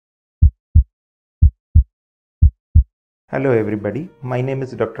Hello everybody, my name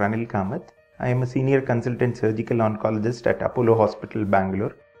is Dr. Anil Kamath. I am a senior consultant surgical oncologist at Apollo Hospital,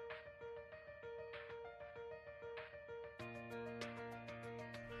 Bangalore.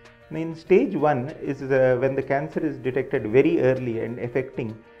 In stage 1 is when the cancer is detected very early and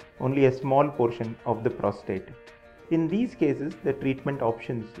affecting only a small portion of the prostate. In these cases, the treatment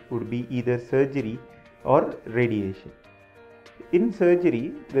options would be either surgery or radiation. In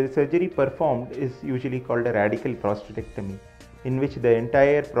surgery, the surgery performed is usually called a radical prostatectomy, in which the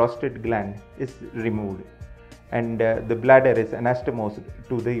entire prostate gland is removed and the bladder is anastomosed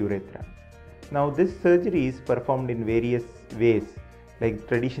to the urethra. Now, this surgery is performed in various ways. Like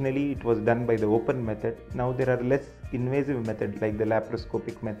traditionally, it was done by the open method. Now, there are less invasive methods like the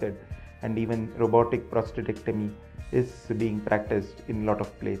laparoscopic method, and even robotic prostatectomy is being practiced in a lot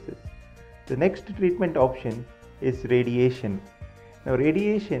of places. The next treatment option is radiation. Now,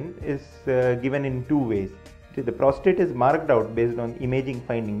 radiation is given in two ways. The prostate is marked out based on imaging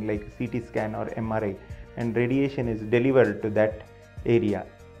finding like CT scan or MRI, and radiation is delivered to that area.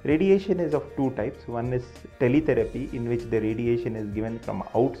 Radiation is of two types. One is teletherapy, in which the radiation is given from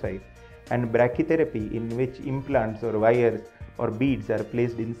outside, and brachytherapy, in which implants or wires or beads are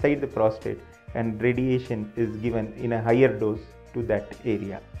placed inside the prostate and radiation is given in a higher dose to that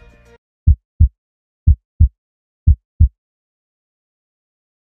area.